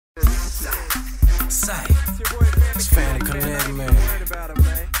It's Phan The Konnect, man.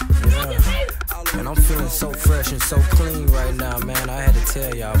 Yeah. And I'm feeling so fresh and so clean right now, man. I had to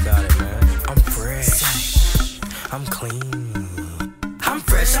tell y'all about it, man. I'm fresh. I'm clean. I'm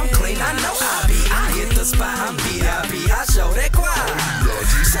fresh, I'm clean, I know I hit the spot, I'm VIP, I show that quad.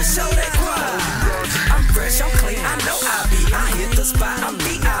 Show that quad. I'm fresh, I'm clean, I know I hit the spot, I'm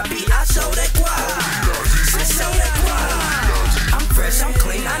VIP, I show that quad. Show that quad. I'm fresh, I'm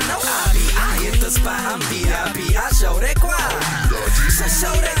clean, I know I hit the spot, I'm VIP, I show that quad.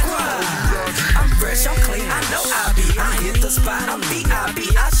 Show that quad. I'm fresh, I'm clean, I know I hit the spot, I'm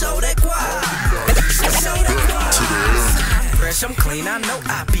VIP, I show that quad. Show that quad. Fresh, I'm clean, I know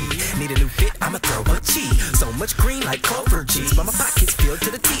I be. Need a new fit, I'ma throw a G. So much green like Clover G's, but my pockets filled to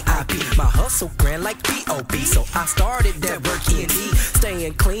the TIP. My hustle grand like B.O.B. So I started that work in E.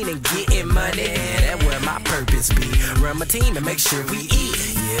 Staying clean and getting money, that's where my purpose be. Run my team and make sure we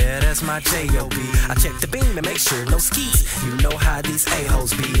eat. Yeah, that's my J.O.B. I check the beam and make sure no skeets. You know how these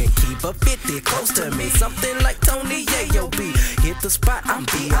a-hoes be. And keep a 50 close to me, something like Tony Yayo-B. Hit the spot, I'm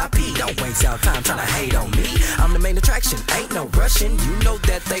VIP. Don't waste y'all time tryna hate on me. I'm the main attraction, ain't no rushing. You know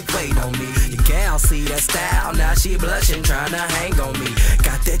that they wait on me. Your gal see that style, now she blushing, tryna hang on me.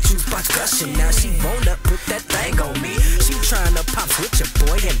 Got that juice box gushing, now she wanna put that thing on me. She tryna pop with your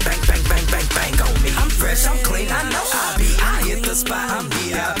boy and bang, bang, bang, bang, bang on me. I'm fresh, I'm clean, I know I hit the spot, I'm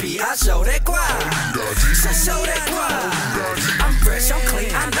VIP, I show that quad. Show that quad. I'm fresh, I'm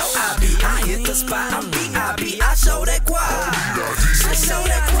clean, I know I hit the spot, I'm VIP, I show that quad. Show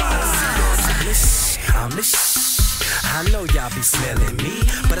that quad. I'm the I know y'all be smelling me,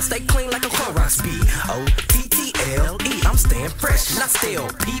 but I stay clean like a Clorox B. O-T-T-L-E. I'm staying fresh and I still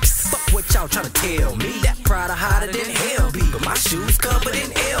peeps. Fuck what y'all tryna tell me. That Prada hotter than hell be, but my shoes covered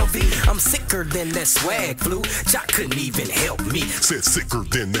in LV. I'm sicker than that swag flu. Jock couldn't even help me. Said sicker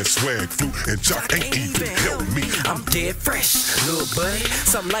than that swag flu, and Jock ain't even help me. I'm dead fresh, little buddy.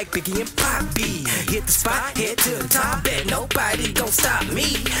 Something like Biggie and Poppy. Hit the spot, head to the top. Bet nobody gon' stop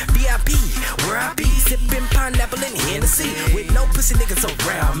me. VIP, where I be, sipping pineapple and Hennessy, with no pussy niggas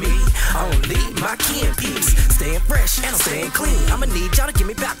around me. Only my kin peeps. Staying fresh and I'm staying clean. I'ma need y'all to give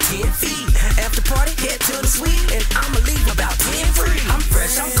me about 10 feet. After party, head to the suite, and I'ma leave about 10 free. I'm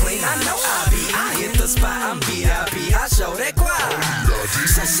fresh, I'm clean, I know I hit the spot, I'm VIP, I show that quad.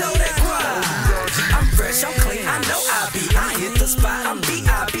 Show that quad. I'm fresh, I'm clean, I know I hit the spot, I'm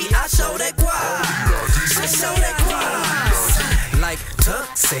VIP, I show that quad. Show that quad. Like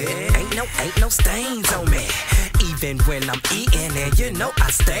Tuck said, ain't no stains on me. Even when I'm eating, and you know I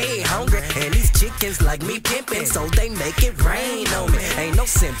stay hungry. And these chickens like me pimping, so they make it rain on me. Ain't no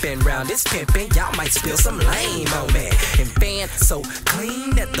simping round this pimping, y'all might spill some lame on me. And Phan so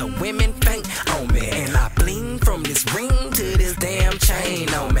clean that the women faint on me. And I bling from this ring to this damn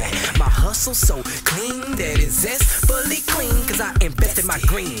chain on me. My hustle so clean that it's zestfully clean, cause I invested my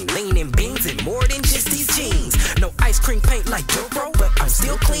green, lean in beans and more than just these jeans. No ice cream paint like Joro, but I'm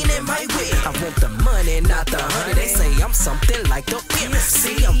still cleaning my wig. I want the money, not the honey. They say I'm something like a pimp.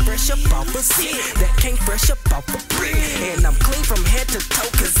 See, I'm fresh up off a seat that came fresh up off a brick. And I'm clean from head to toe,